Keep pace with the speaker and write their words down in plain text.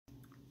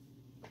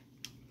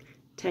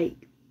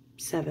take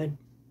 7,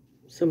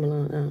 something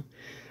like that.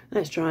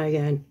 Let's try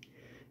again.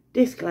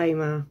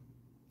 Disclaimer,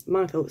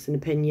 my thoughts and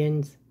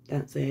opinions,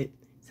 that's it.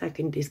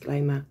 Second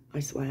disclaimer, I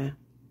swear,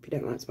 if you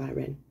don't like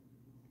swearing.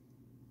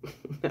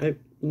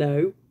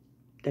 no,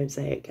 don't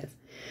say it, guys.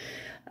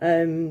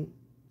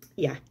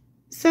 Yeah,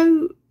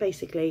 so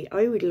basically,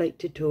 I would like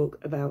to talk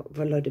about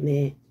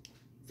Volodymyr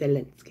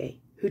Zelenskyy,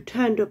 who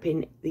turned up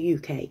in the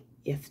UK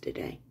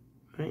yesterday,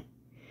 right?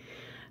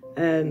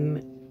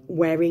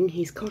 Wearing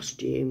his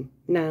costume.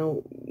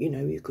 Now, you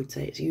know, you could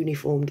say it's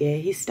uniform gear,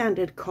 his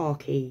standard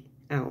khaki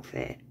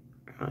outfit,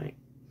 right?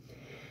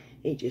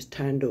 He just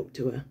turned up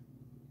to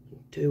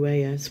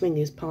a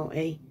swingers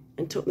party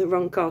and took the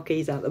wrong car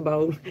keys out the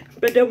bowl.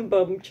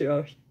 Ba-dum-bum,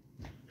 Josh.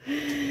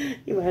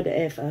 You had it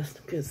here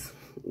first, because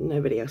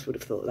nobody else would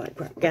have thought that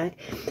crap gag.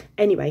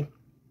 Anyway,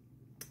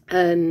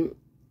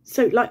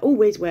 so like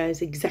always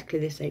wears exactly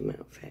the same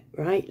outfit,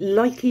 right?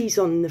 Like he's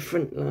on the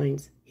front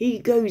lines. He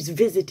goes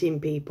visiting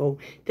people.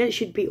 That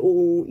should be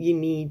all you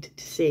need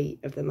to see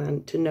of the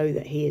man to know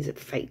that he is a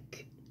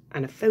fake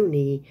and a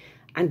phony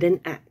and an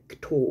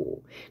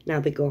actor. Now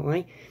the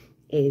guy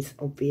is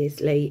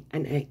obviously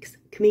an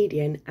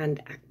ex-comedian and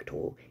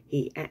actor.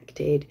 He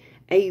acted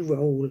a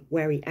role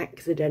where he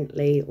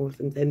accidentally or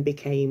something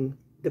became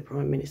the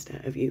Prime Minister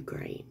of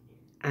Ukraine.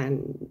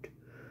 And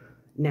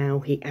now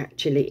he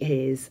actually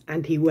is,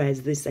 and he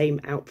wears the same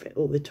outfit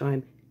all the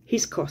time.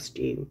 His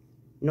costume,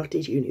 not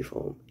his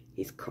uniform,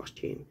 his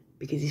costume,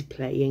 because he's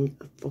playing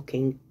a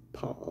fucking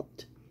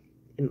part,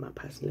 in my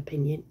personal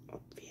opinion,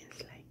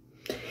 obviously.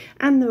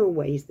 And there are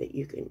ways that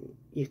you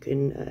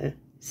can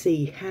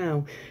see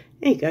how.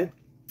 There you go.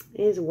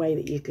 Here's a way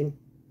that you can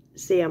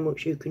see how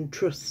much you can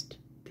trust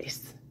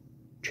this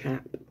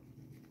chap.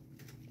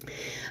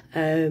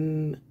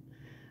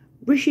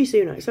 Rishi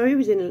Sunak. So he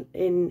was in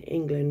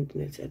England,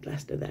 and it said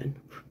Leicester then.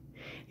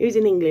 He was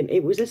in England.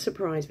 It was a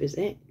surprise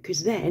visit,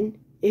 because then,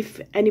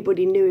 if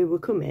anybody knew he were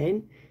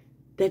coming,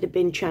 there'd have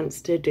been chance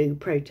to do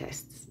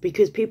protests,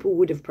 because people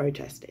would have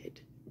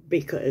protested,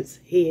 because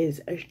he is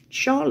a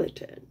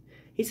charlatan.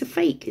 He's a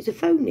fake. He's a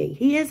phony.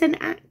 He is an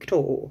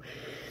actor.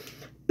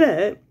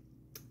 But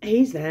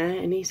he's there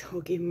and he's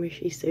hugging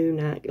Rishi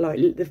Sunak.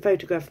 Like the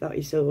photograph that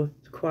I saw was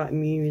quite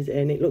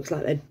amusing. It looks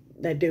like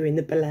they're doing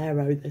the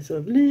bolero. They're sort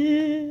of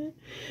that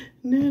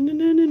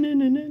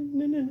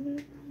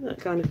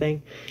kind of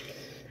thing.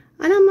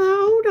 And I'm like,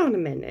 hold on a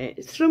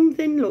minute.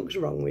 Something looks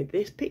wrong with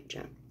this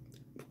picture.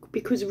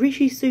 Because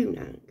Rishi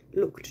Sunak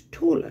looked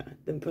taller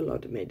than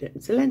Volodymyr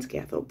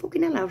Zelenskyy. I thought,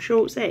 fucking hell, how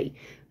short's he?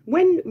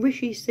 When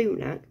Rishi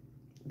Sunak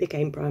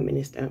became Prime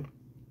Minister,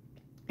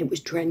 it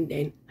was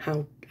trending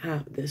how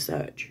the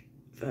search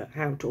for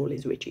how tall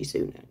is Rishi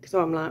Sunak.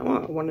 So I'm like,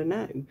 oh, I want to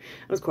know. I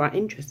was quite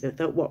interested. I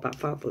thought, what about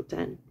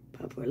 5'10",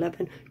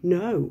 5'11"?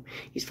 No,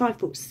 he's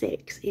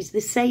 5'6". He's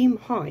the same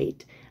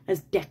height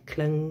as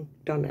Declan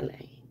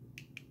Donnelly.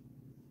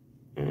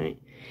 All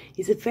right,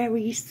 he's a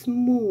very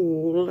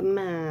small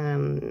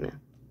man.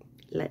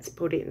 Let's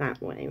put it that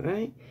way,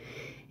 right?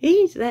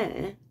 He's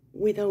there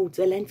with old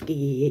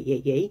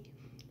Zelenskyy,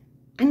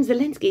 and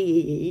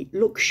Zelenskyy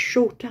looks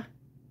shorter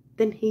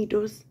than he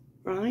does,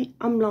 right?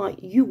 I'm like,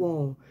 you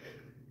are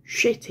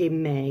shitting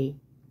me.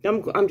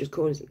 I'm just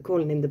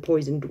calling him the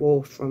poison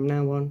dwarf from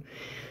now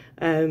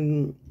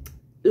on.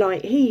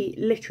 Like, he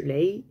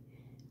literally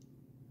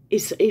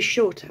is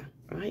shorter,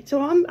 right?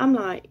 So I'm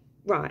like,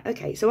 right,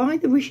 okay, so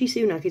either Rishi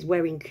Sunak is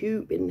wearing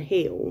Cuban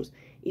heels,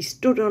 he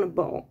stood on a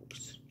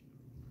box,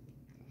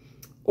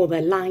 or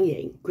they're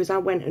lying, because I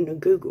went and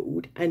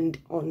Googled, and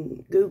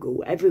on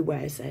Google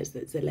everywhere says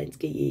that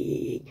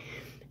Zelenskyy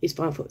is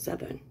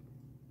 5'7".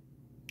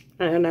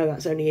 And I know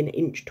that's only an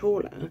inch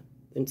taller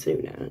than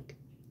Sunak,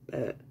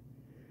 but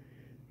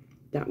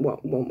that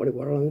wasn't what it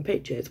was on the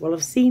pictures. Well,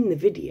 I've seen the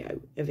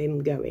video of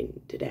him going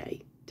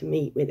today to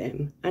meet with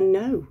him, and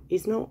no,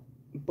 he's not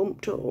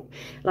bumped up.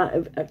 Like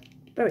a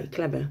very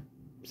clever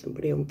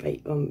somebody on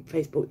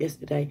Facebook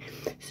yesterday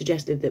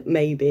suggested that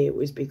maybe it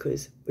was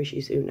because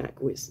Rishi Sunak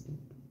was,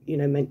 you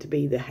know, meant to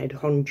be the head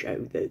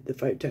honcho, that the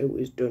photo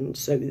was done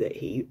so that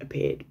he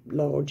appeared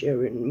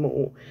larger and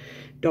more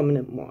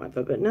dominant and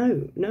whatever. But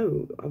no,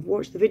 I've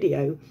watched the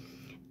video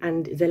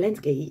and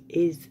Zelenskyy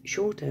is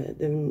shorter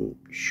than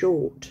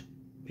short,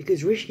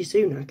 because Rishi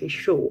Sunak is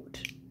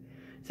short.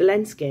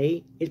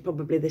 Zelenskyy is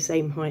probably the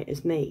same height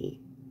as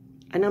me,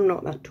 and I'm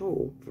not that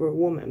tall for a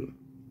woman.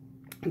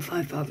 I'm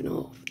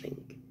 5'5½", I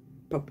think.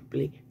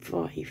 Probably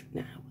 5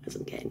 now, as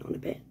I'm getting on a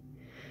bit.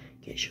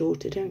 Get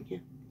shorter, don't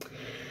you?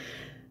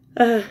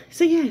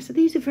 So yeah, so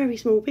these are very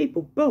small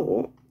people.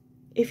 But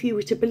if you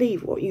were to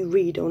believe what you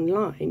read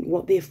online,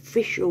 what the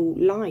official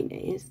line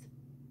is,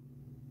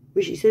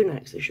 Rishi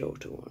Sunak's the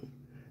shorter one.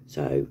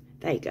 So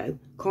there you go.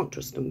 Can't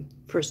trust them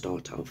for a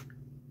start off,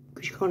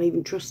 because you can't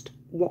even trust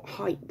what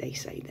height they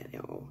say that they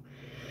are.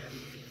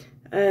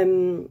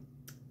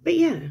 But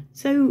yeah,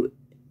 so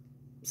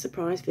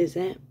surprise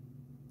visit.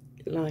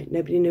 Like,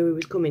 nobody knew he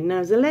was coming.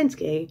 Now,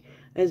 Zelenskyy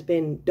has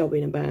been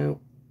dobbing about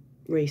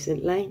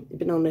recently. He's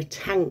been on a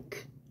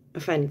tank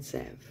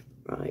offensive,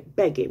 right?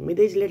 Begging with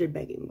his little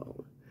begging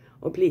bowl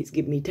oh, please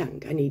give me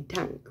tank, I need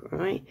tank,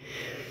 right?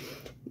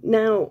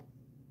 Now,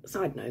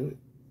 side note,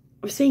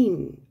 I've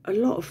seen a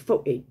lot of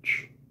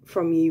footage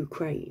from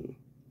Ukraine,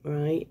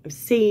 right? I've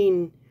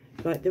seen,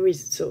 like, there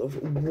is sort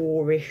of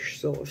warish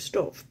sort of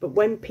stuff, but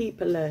when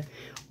people are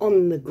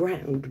on the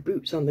ground,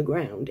 boots on the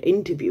ground,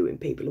 interviewing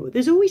people,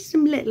 there's always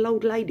some little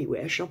old lady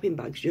with her shopping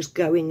bags just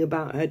going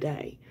about her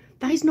day.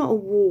 That is not a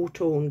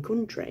war-torn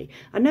country.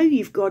 I know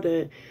you've got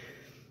to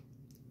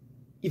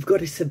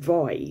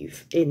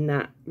survive in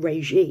that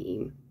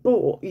regime,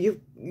 but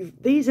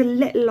these are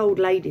little old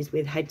ladies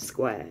with head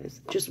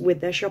squares, just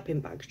with their shopping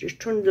bags, just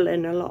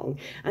trundling along.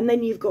 And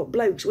then you've got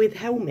blokes with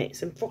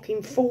helmets and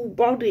fucking full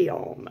body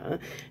armour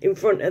in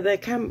front of their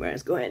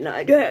cameras going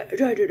like, da,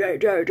 da, da, da,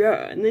 da, da.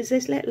 And there's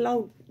this little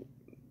old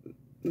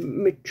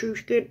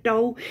Matryoshka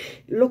doll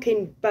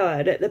looking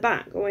bird at the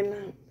back going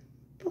like,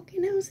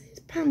 fucking hell's this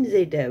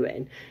pansy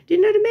doing? Do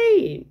you know what I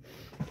mean?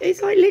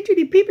 It's like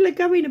literally people are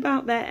going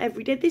about there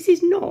every day. This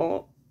is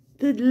not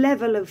the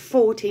level of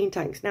 14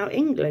 tanks. Now,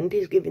 England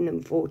is giving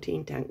them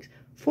 14 tanks.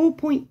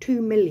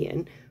 4.2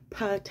 million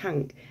per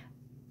tank.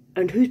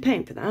 And who's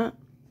paying for that?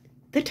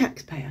 The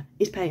taxpayer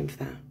is paying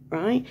for that,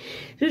 right?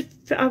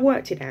 I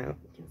worked it out.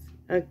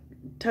 I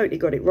totally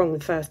got it wrong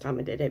the first time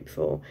I did it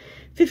before.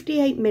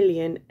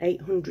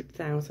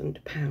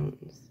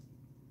 £58,800,000.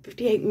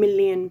 £58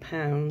 million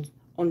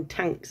on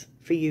tanks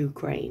for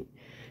Ukraine.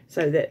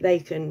 So that they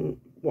can,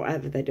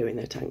 whatever they're doing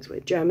their tanks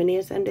with. Germany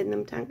is sending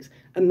them tanks.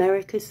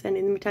 America's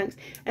sending them tanks.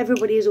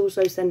 Everybody is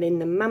also sending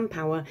them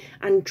manpower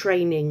and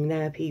training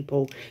their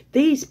people.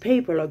 These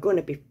people are going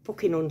to be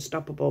fucking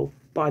unstoppable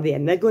by the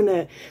end. They're going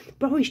to...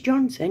 Boris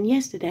Johnson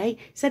yesterday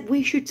said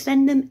we should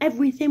send them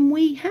everything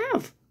we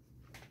have.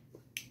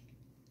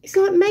 It's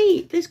like,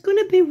 mate, there's going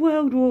to be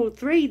World War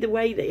III the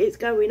way that it's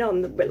going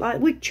on. But like,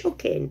 we're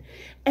chucking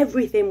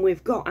everything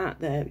we've got at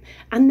them.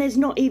 And there's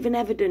not even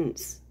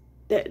evidence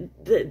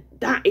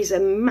that is a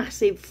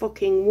massive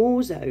fucking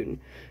war zone.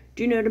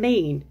 Do you know what I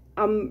mean?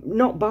 I am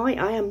not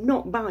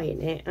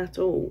buying it at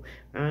all,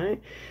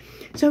 right?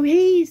 So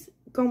he's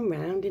gone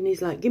round and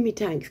he's like, give me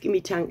tanks, give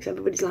me tanks.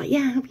 Everybody's like,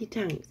 yeah, have your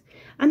tanks.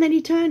 And then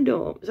he turned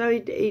up. So he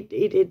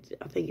did,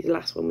 I think his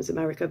last one was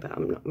America, but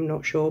I'm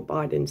not sure.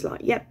 Biden's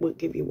like, yep, we'll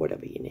give you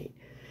whatever you need.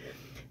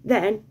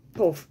 Then,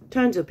 Puff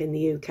turns up in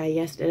the UK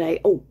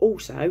yesterday. Oh,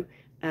 also,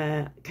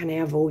 can I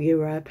have all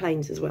your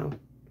planes as well?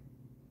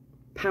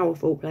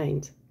 Powerful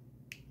planes.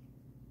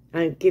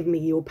 And give me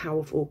your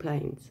powerful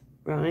planes,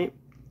 right?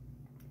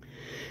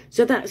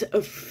 So that's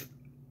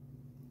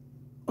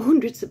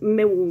hundreds of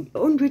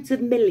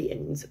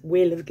millions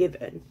we'll have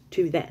given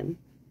to them,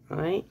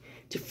 right?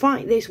 To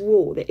fight this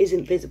war that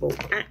isn't visible,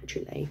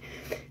 actually.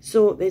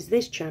 So there's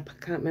this chap, I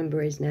can't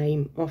remember his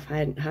name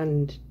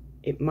offhand.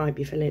 It might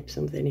be Philip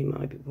something, it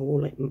might be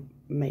Paul, it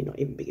may not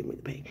even begin with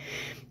a P.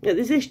 Now,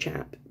 there's this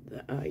chap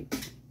that I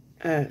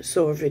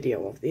saw a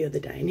video of the other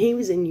day, and he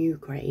was in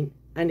Ukraine,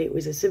 and it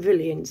was a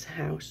civilian's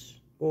house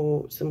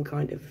or some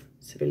kind of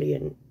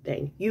civilian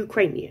thing,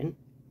 Ukrainian,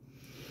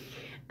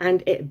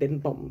 and it had been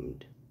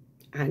bombed.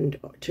 And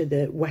to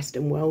the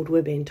Western world,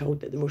 we're being told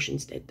that the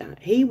Russians did that.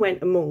 He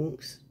went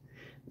amongst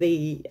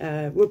the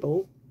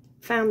rubble,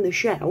 found the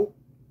shell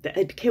that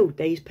had killed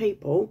these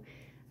people,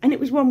 and it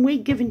was one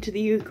we'd given to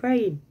the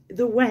Ukraine.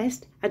 The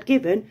West had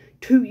given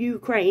to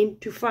Ukraine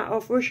to fight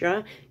off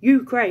Russia.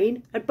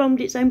 Ukraine had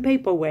bombed its own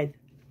people with.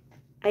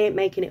 I ain't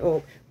making it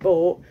up,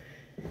 but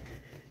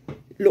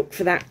look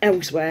for that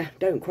elsewhere.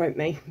 Don't quote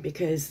me,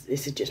 because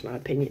this is just my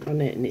opinion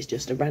on it, and it's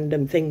just a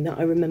random thing that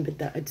I remembered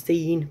that I'd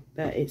seen,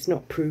 but it's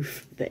not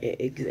proof that it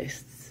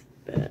exists.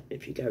 But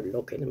if you go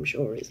looking, I'm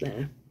sure it's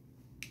there.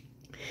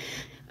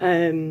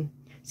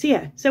 So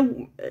yeah,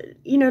 so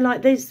you know,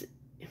 like there's,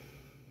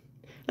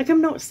 like,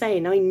 I'm not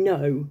saying I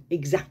know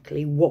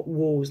exactly what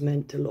war's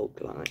meant to look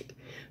like,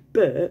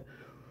 but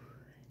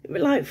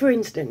like, for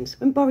instance,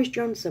 when Boris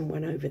Johnson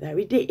went over there,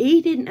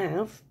 he didn't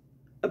have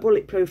a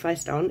bulletproof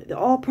vest on.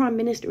 Our Prime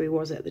Minister he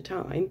was at the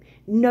time,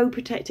 no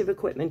protective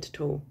equipment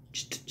at all.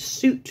 Just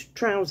suit,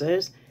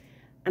 trousers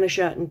and a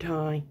shirt and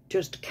tie,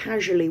 just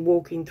casually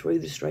walking through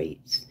the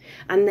streets.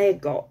 And they've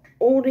got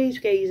all these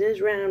geezers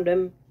round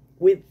them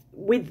with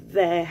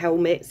their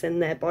helmets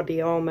and their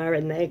body armour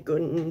and their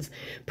guns,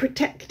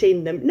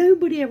 protecting them.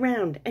 Nobody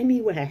around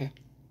anywhere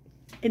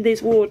in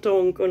this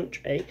war-torn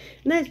country.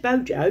 And there's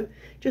Bojo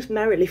just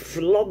merrily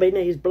flobbing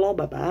his blob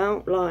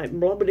about, like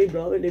blobbity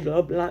blobbity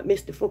blob, like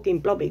Mr.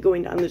 fucking Blobby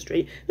going down the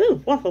street. Oh,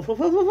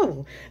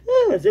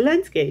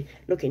 Zelenskyy.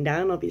 Looking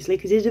down, obviously,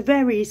 because he's a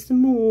very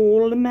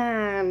small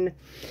man.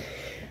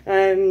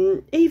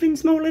 Even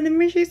smaller than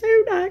Rishi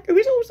Sunak, who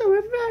is also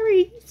a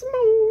very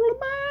small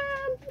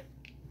man.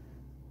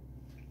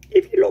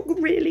 If you look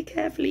really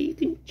carefully, you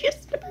can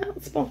just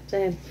about spot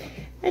him.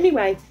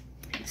 Anyway,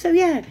 so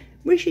yeah,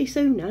 Rishi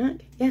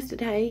Sunak,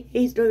 yesterday,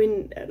 he's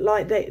doing,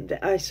 like,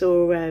 I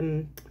saw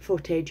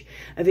footage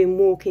of him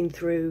walking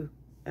through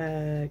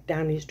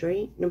Downing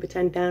Street, number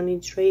 10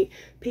 Downing Street,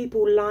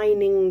 people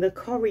lining the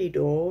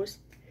corridors,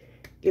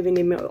 giving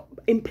him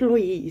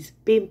employees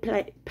being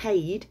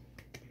paid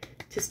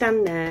to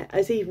stand there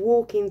as he's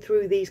walking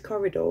through these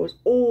corridors.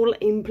 All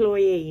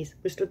employees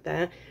were stood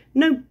there.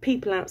 No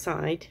people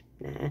outside.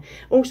 Nah.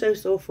 Also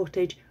saw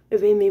footage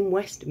of him in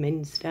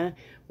Westminster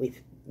with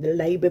the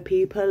Labour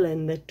people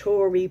and the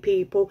Tory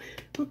people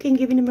fucking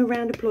giving him a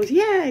round of applause.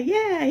 Yeah,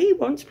 yeah, he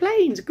wants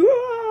planes. Go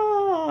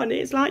on.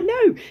 It's like,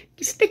 no,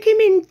 stick him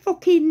in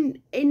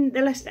fucking in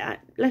the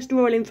Leicester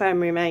Royal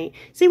Infirmary, mate.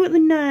 See what the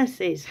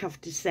nurses have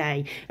to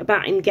say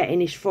about him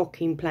getting his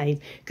fucking planes.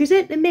 Because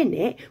at the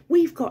minute,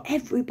 we've got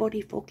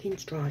everybody fucking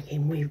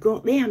striking. We've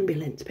got the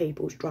ambulance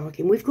people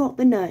striking. We've got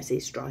the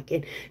nurses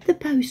striking. The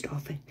post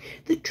office.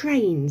 The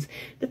trains.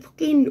 The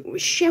fucking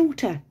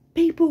shelter.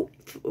 People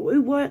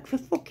who work for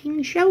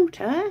fucking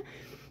shelter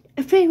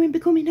are fearing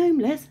becoming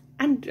homeless.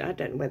 And I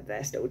don't know whether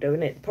they're still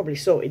doing it. Probably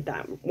sorted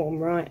that one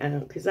right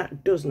out, because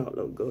that does not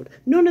look good.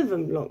 None of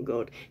them look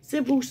good.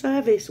 Civil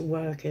service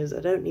workers.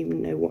 I don't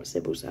even know what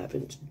civil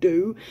servants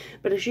do.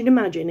 But I should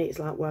imagine it's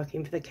like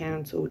working for the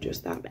council,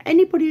 just that. But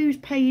anybody who's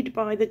paid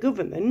by the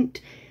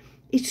government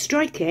is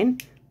striking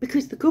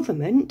because the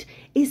government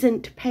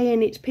isn't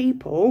paying its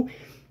people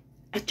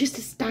just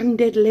a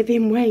standard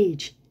living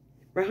wage,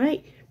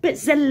 right? But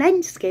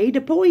Zelenskyy,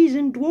 the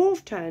poison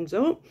dwarf, turns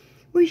up.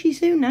 Rishi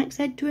Sunak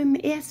said to him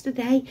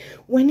yesterday,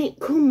 when it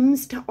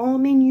comes to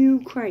arming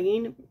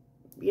Ukraine,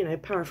 you know,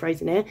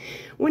 paraphrasing here,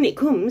 when it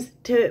comes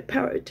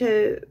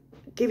to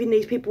giving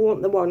these people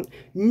what they want,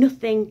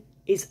 nothing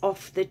is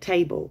off the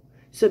table.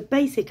 So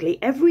basically,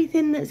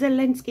 everything that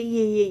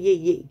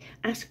Zelenskyy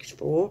asks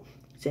for,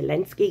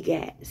 Zelenskyy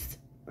gets.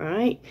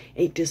 Right?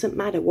 It doesn't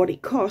matter what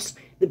it costs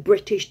the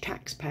British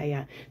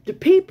taxpayer. The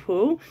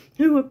people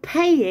who are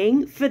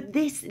paying for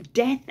this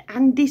death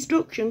and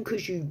destruction,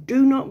 because you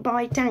do not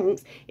buy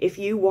tanks if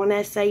you want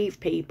to save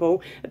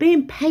people, are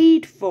being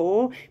paid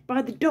for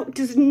by the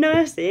doctors and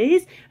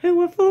nurses who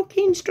are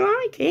fucking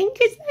striking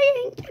because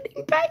they ain't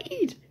getting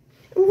paid.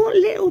 And what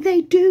little they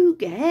do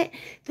get,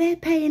 they're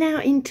paying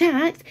out in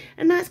tax,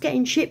 and that's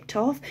getting shipped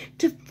off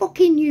to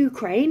fucking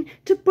Ukraine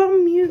to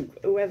bomb you.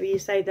 Whoever you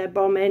say they're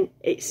bombing,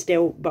 it's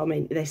still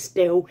bombing. They're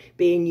still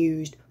being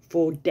used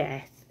for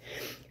death.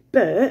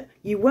 But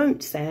you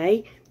won't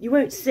see,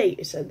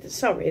 so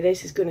sorry,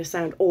 this is going to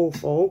sound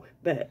awful,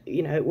 but,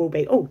 you know, it will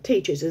be, oh,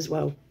 teachers as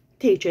well.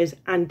 Teachers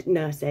and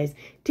nurses.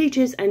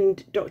 Teachers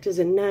and doctors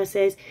and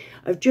nurses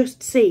have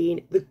just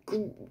seen the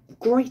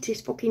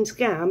greatest fucking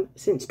scam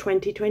since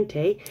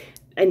 2020,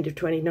 end of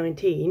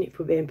 2019, if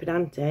we're being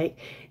pedantic.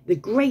 The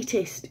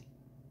greatest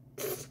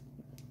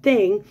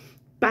thing,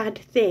 bad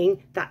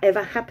thing that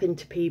ever happened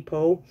to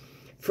people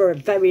for a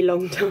very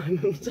long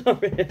time. I'm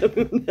sorry,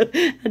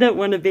 I don't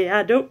want to be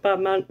had up by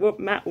Matt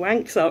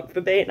Wanksock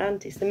for being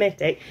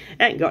anti-Semitic.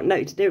 It ain't got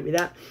nothing to do with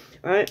that,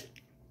 right?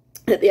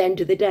 At the end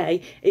of the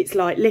day, it's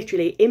like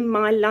literally in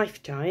my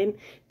lifetime,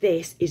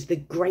 this is the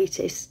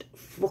greatest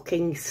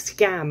fucking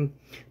scam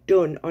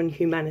done on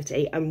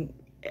humanity. And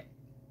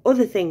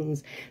other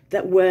things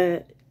that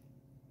were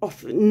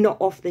not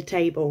off the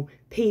table,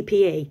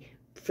 PPE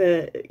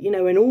for, you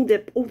know, and all the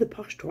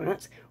posh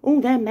twats,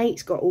 all their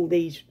mates got all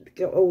these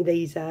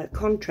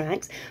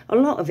contracts. A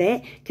lot of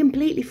it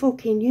completely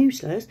fucking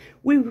useless.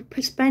 We were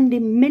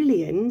spending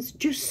millions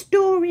just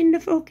storing the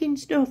fucking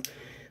stuff.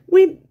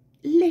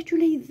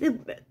 Literally,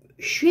 the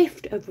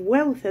shift of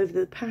wealth over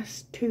the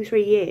past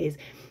 2-3 years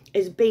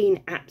has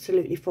been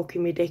absolutely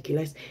fucking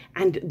ridiculous.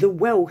 And the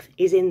wealth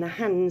is in the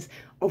hands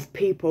of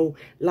people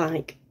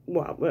like,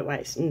 well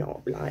it's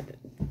not like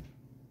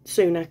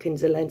Sunak and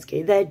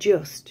Zelenskyy. They're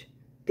just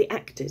the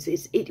actors.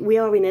 We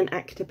are in an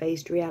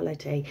actor-based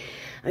reality.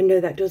 I know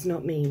that does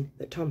not mean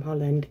that Tom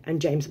Holland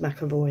and James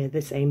McAvoy are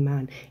the same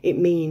man. It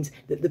means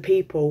that the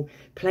people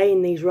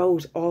playing these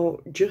roles are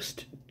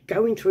just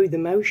going through the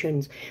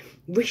motions.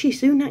 Rishi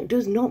Sunak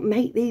does not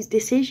make these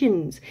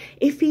decisions.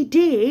 If he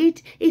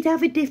did, he'd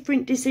have a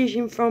different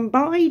decision from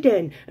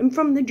Biden and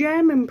from the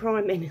German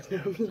Prime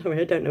Minister. I'm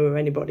sorry, I don't know who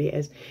anybody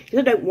is, because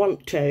I don't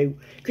want to,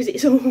 because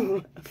it's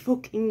all a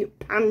fucking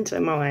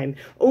pantomime.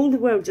 All the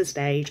world's a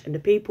stage and the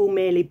people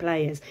merely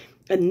players.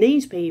 And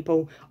these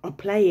people are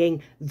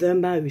playing the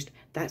most.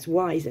 That's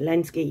why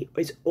Zelenskyy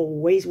is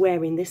always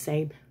wearing the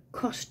same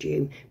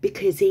costume,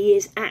 because he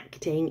is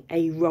acting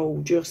a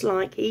role just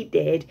like he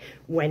did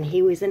when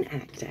he was an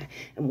actor.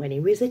 And when he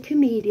was a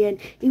comedian,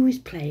 he was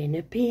playing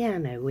a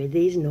piano with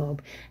his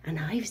knob, and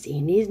I've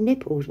seen his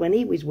nipples when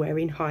he was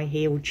wearing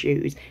high-heeled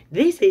shoes.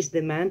 This is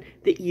the man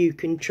that you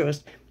can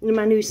trust. The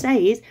man who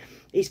says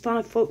he's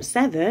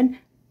 5'7",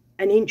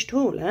 an inch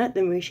taller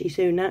than Rishi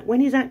Sunak, when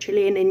he's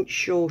actually an inch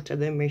shorter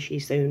than Rishi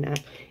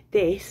Sunak.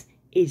 This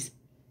is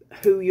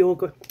who you're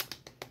going.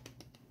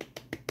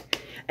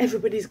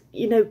 Everybody's,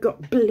 you know,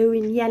 got blue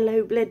and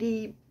yellow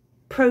bloody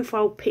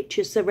profile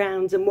picture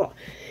surrounds and what.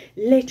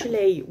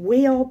 Literally,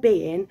 we are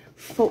being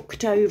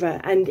fucked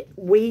over, and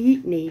we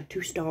need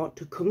to start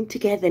to come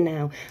together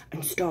now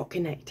and start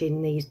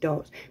connecting these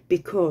dots.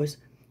 Because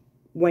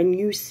when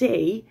you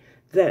see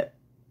that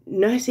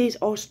nurses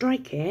are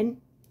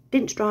striking,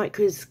 didn't strike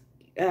because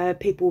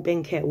people were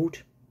being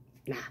killed.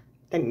 Nah,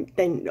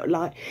 Then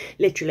like,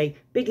 literally,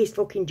 biggest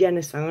fucking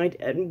genocide,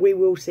 and we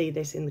will see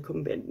this in the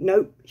coming.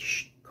 Nope,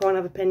 can't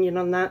have opinion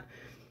on that.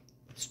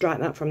 Strike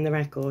that from the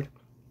record.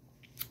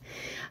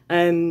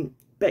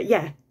 But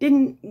yeah,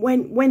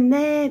 when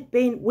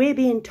we're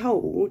being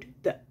told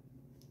that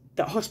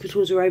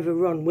hospitals are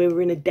overrun, we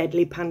were in a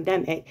deadly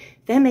pandemic,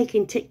 they're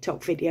making TikTok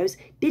videos,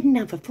 didn't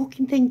have a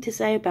fucking thing to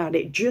say about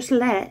it, just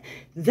let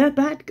the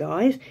bad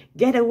guys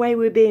get away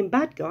with being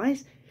bad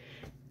guys.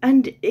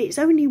 And it's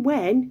only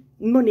when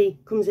money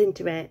comes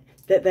into it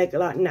that they're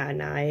like, no,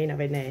 I ain't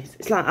having this.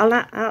 It's like, I'll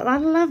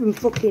have them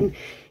fucking,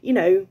 you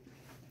know,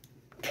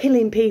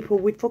 killing people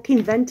with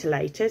fucking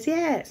ventilators.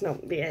 Yeah,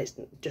 it's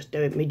just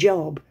doing my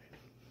job.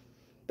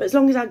 But as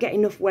long as I get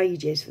enough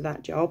wages for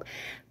that job.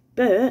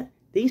 But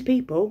these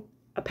people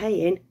are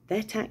paying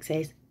their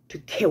taxes to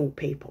kill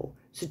people.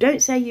 So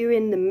don't say you're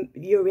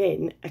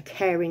in a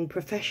caring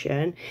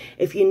profession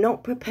if you're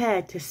not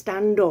prepared to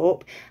stand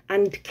up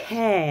and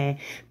care.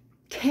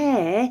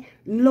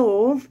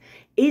 Love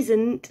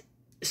isn't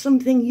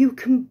something you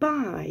can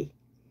buy.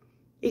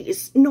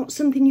 It's not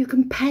something you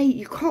can pay.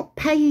 You can't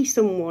pay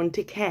someone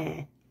to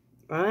care,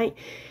 right?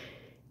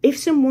 If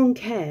someone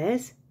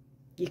cares,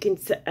 you can,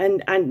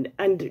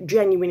 and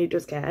genuinely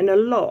does care, and a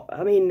lot,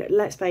 I mean,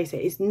 let's face it,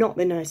 it's not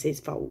the nurse's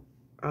fault,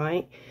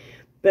 right?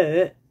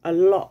 But a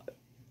lot,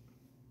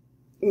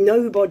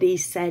 nobody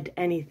said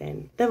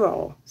anything. There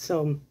are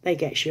some, they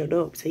get shut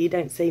up, so you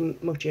don't see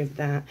much of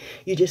that.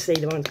 You just see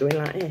the ones going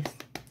like this.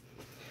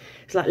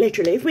 It's like,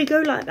 literally, if we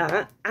go like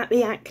that at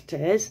the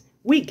actors,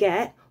 we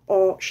get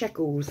our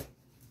shekels.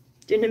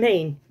 Do you know what I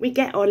mean?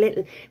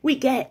 We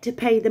get to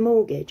pay the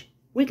mortgage.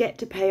 We get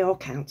to pay our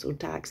council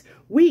tax.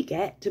 We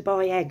get to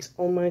buy eggs.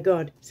 Oh my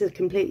God, it's a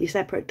completely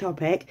separate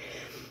topic.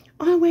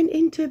 I went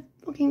into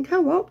fucking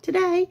Co-op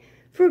today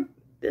for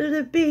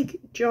a big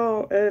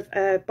jar of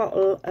a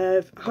bottle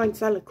of Heinz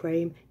salad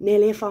cream,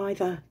 nearly a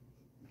 £5.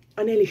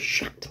 I nearly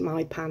shat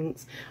my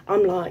pants.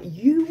 I'm like,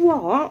 you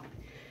what?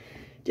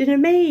 Do you know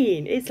what I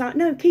mean? It's like,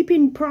 no,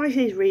 keeping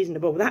prices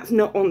reasonable, that's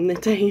not on the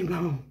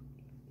table.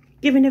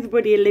 Giving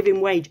everybody a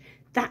living wage,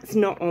 that's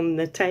not on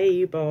the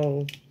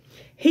table.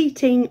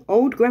 Heating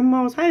old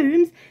grandma's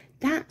homes,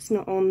 that's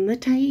not on the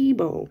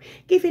table.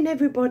 Giving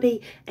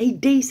everybody a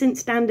decent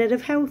standard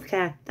of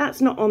healthcare,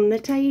 that's not on the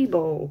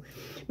table.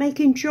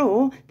 Making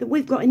sure that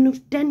we've got enough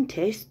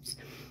dentists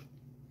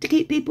to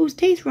keep people's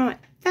teeth right,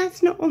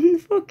 that's not on the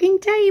fucking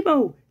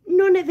table.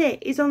 None of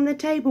it is on the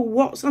table.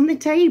 What's on the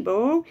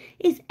table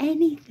is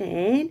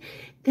anything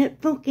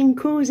that fucking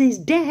causes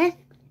death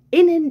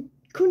in a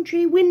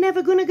country we're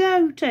never going to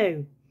go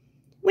to.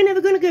 We're never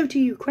going to go to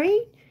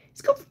Ukraine.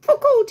 It's got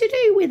fuck all to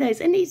do with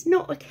us. And it's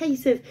not a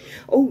case of,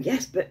 oh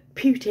yes, but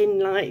Putin,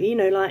 like, you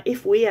know, like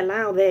if we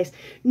allow this.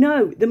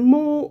 No, the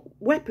more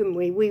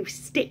weaponry we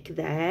stick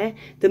there,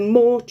 the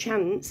more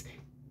chance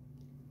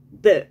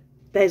that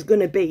there's going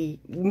to be,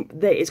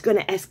 that it's going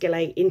to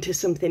escalate into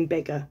something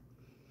bigger.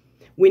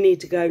 We need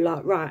to go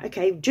like, right,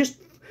 okay,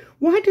 just,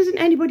 why doesn't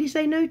anybody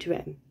say no to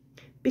him?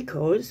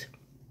 Because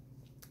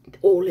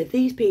all of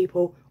these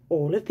people,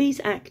 all of these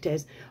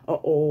actors are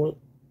all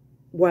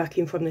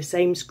working from the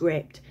same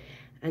script.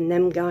 And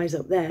them guys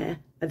up there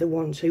are the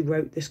ones who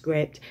wrote the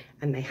script,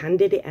 and they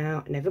handed it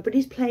out, and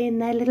everybody's playing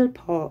their little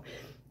part.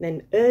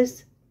 Then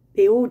us,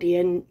 the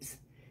audience,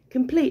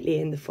 completely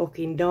in the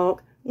fucking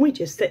dark, we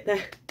just sit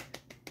there.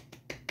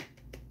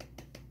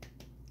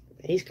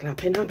 He's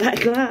clapping, I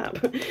better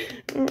clap.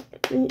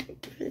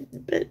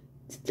 But,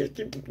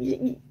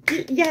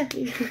 yeah.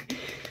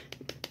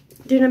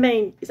 Do you know what I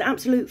mean? It's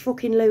absolute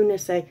fucking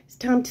lunacy. It's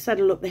time to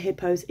saddle up the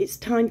hippos. It's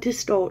time to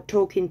start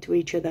talking to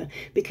each other,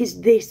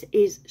 because this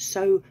is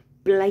so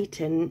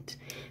blatant.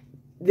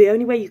 The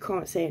only way you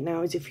can't say it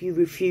now is if you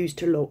refuse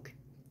to look.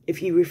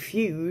 If you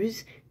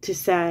refuse to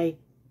say,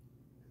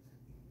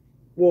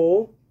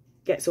 war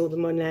gets all the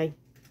money,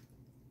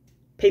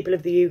 people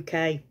of the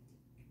UK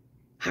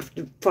have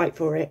to fight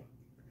for it,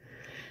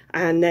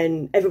 and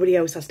then everybody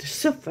else has to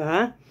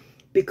suffer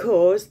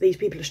because these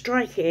people are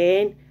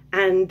striking.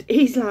 And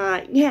he's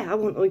like, yeah, I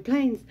want all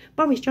planes.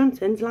 Boris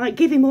Johnson's like,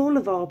 give him all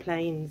of our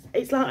planes.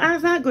 It's like,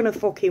 how's that going to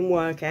fucking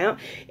work out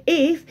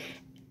if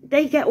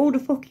they get all the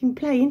fucking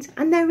planes?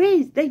 And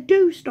they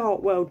do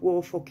start World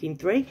War fucking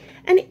 3,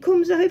 and it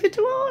comes over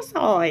to our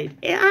side.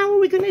 How are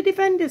we going to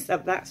defend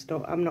ourselves? That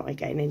stuff, I'm not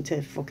getting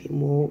into fucking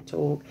war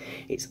talk.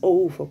 It's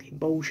all fucking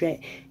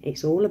bullshit.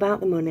 It's all about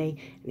the money,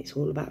 and it's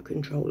all about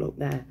control up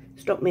there.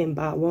 Stop me and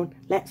bar one.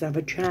 Let's have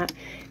a chat.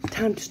 It's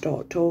time to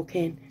start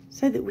talking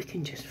so that we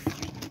can just fuck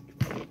off.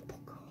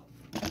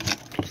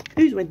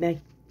 Who's with me?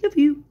 Love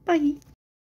you. Bye.